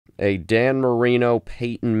A Dan Marino,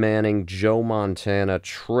 Peyton Manning, Joe Montana,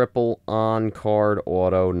 triple on-card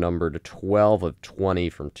auto, numbered 12 of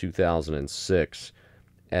 20 from 2006.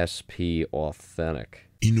 SP Authentic.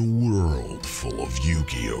 In a world full of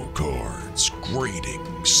Yu-Gi-Oh cards,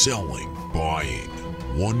 grading, selling, buying,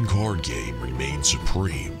 one card game remains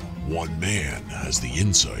supreme. One man has the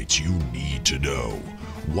insights you need to know.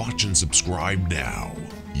 Watch and subscribe now.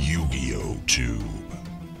 YugiohTube.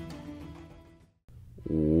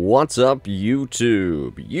 What's up,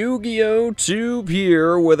 YouTube? YugiohTube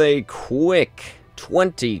here with a quick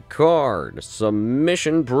 20-card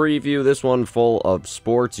submission preview. This one full of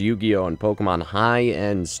sports, Yu-Gi-Oh, and Pokemon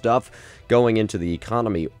high-end stuff going into the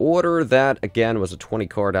economy order. That, again, was a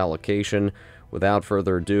 20-card allocation. Without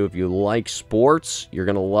further ado, if you like sports, you're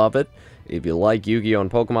going to love it. If you like Yu-Gi-Oh!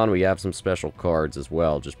 And Pokemon, we have some special cards as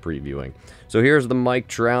well, just previewing. So here's the Mike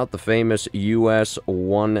Trout, the famous US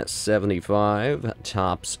 175,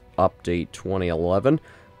 Topps Update 2011.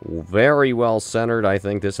 Very well centered. I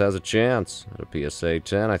think this has a chance at a PSA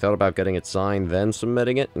 10. I thought about getting it signed, then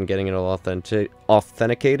submitting it, and getting it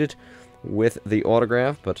authenticated with the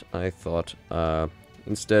autograph, but I thought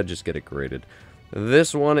instead just get it graded.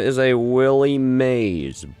 This one is a Willie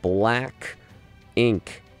Mays Black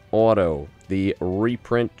Ink Auto, the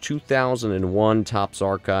reprint 2001 Topps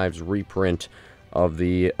Archives reprint of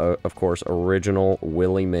the, of course, original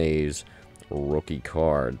Willie Mays rookie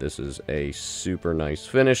card. This is a super nice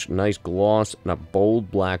finish, nice gloss, and a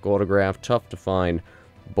bold black autograph. Tough to find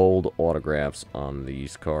bold autographs on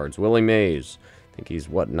these cards. Willie Mays, I think he's,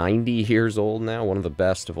 what, 90 years old now? One of the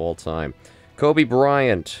best of all time. Kobe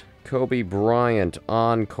Bryant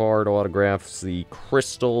on-card autographs, the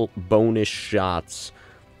crystal bonus shots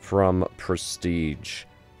from Prestige.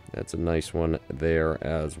 That's a nice one there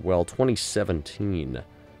as well. 2017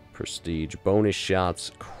 Prestige bonus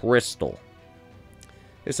shots crystal.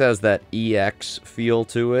 This has that EX feel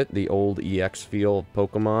to it, the old EX feel of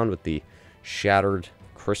Pokemon with the shattered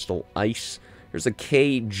crystal ice. There's a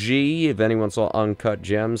KG, if anyone saw Uncut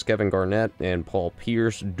Gems, Kevin Garnett and Paul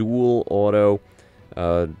Pierce dual auto.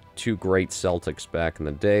 Two great Celtics back in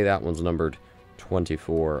the day. That one's numbered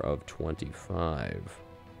 24 of 25.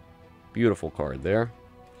 Beautiful card there.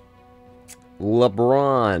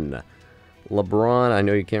 LeBron, I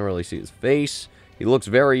know you can't really see his face. He looks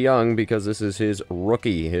very young because this is his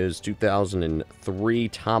rookie, his 2003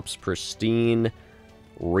 Topps Pristine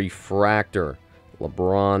Refractor.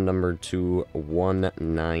 LeBron, number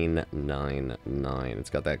 21999. It's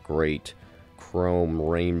got that great chrome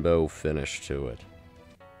rainbow finish to it.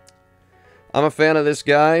 I'm a fan of this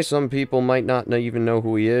guy. Some people might not even know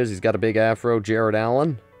who he is. He's got a big afro. Jared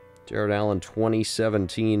Allen. Jared Allen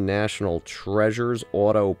 2017 National Treasures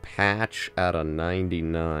Auto Patch at a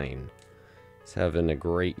 99. He's having a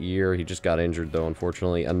great year. He just got injured, though,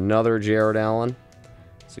 unfortunately. Another Jared Allen.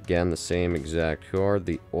 It's, again, the same exact card.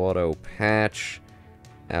 The Auto Patch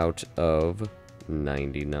out of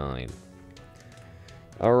 99.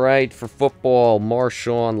 All right, for football,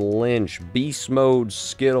 Marshawn Lynch, Beast Mode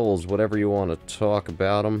Skittles, whatever you want to talk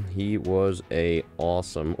about him. He was an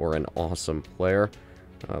awesome player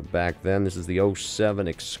back then. This is the 07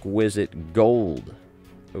 Exquisite Gold.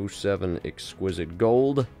 07 Exquisite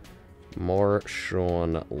Gold,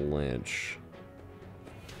 Marshawn Lynch.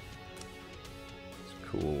 It's a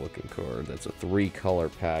cool looking card. That's a 3-color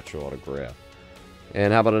patch autograph.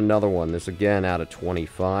 And how about another one? This, again, out of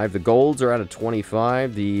 25. The golds are out of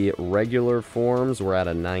 25. The regular forms were out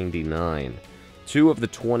of 99. 2 of the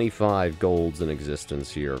 25 golds in existence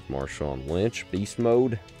here of Marshawn Lynch. Beast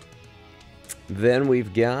Mode. Then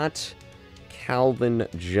we've got Calvin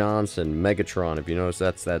Johnson. Megatron. If you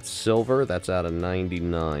notice, that's silver. That's out of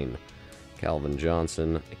 99. Calvin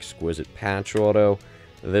Johnson. Exquisite patch auto.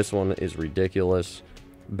 This one is ridiculous.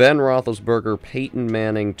 Ben Roethlisberger, Peyton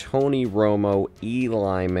Manning, Tony Romo,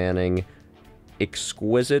 Eli Manning,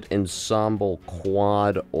 Exquisite Ensemble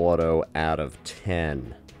Quad Auto out of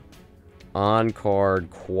 10. On-card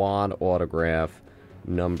quad autograph,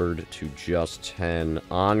 numbered to just 10.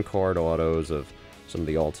 On-card autos of some of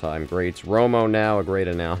the all-time greats. Romo now a great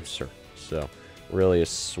announcer, so really a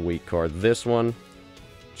sweet card. This one,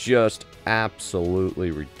 just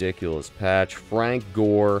absolutely ridiculous patch. Frank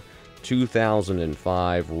Gore,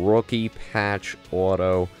 2005 rookie patch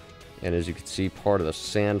auto, and as you can see, part of the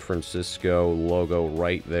San Francisco logo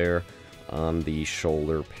right there on the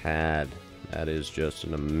shoulder pad. That is just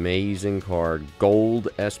an amazing card. Gold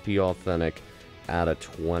SP Authentic out of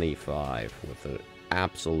 25 with an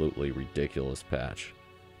absolutely ridiculous patch.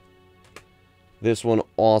 This one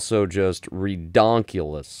also just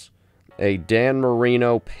redonkulous. A Dan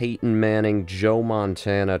Marino, Peyton Manning, Joe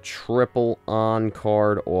Montana, triple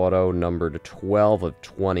on-card auto, numbered 12 of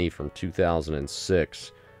 20 from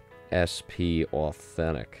 2006. SP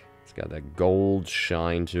Authentic. It's got that gold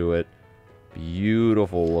shine to it.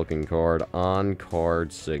 Beautiful looking card.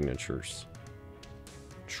 On-card signatures.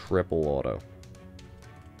 Triple auto.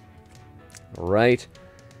 Alright.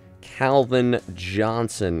 Calvin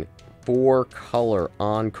Johnson. 4-color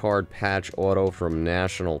on-card patch auto from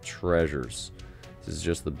National Treasures. This is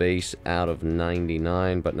just the base out of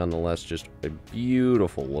 99, but nonetheless just a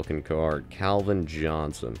beautiful looking card. Calvin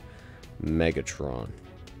Johnson. Megatron.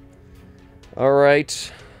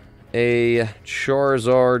 Alright. A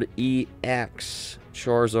Charizard EX.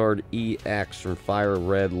 Charizard EX from Fire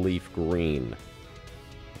Red Leaf Green.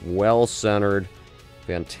 Well-centered.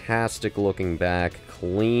 Fantastic looking back.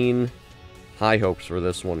 Clean. High hopes for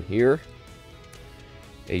this one here.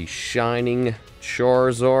 A Shining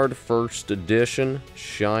Charizard, first edition.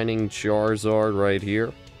 Shining Charizard right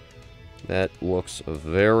here. That looks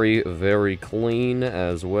very, very clean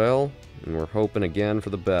as well. And we're hoping again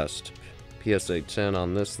for the best. PSA 10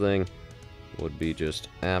 on this thing would be just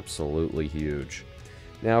absolutely huge.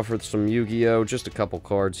 Now for some Yu-Gi-Oh! Just a couple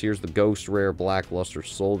cards. Here's the Ghost Rare Blackluster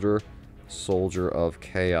Soldier. Soldier of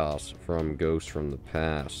Chaos from Ghost from the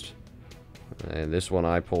Past. And this one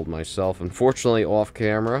I pulled myself, unfortunately off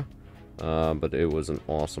camera, but it was an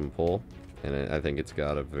awesome pull, and I think it's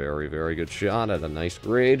got a very, very good shot at a nice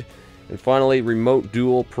grade. And finally, Remote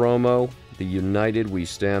Duel promo, the United We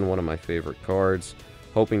Stand, one of my favorite cards,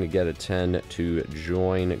 hoping to get a 10 to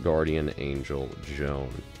join Guardian Angel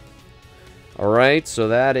Joan. Alright, so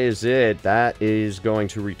that is it. That is going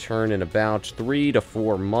to return in about 3 to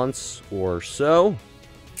 4 months or so.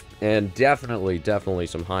 And definitely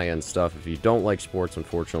some high-end stuff. If you don't like sports,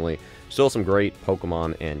 unfortunately, still some great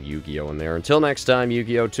Pokemon and Yu-Gi-Oh! In there. Until next time,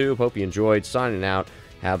 YugiohTube, hope you enjoyed. Signing out.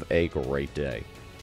 Have a great day.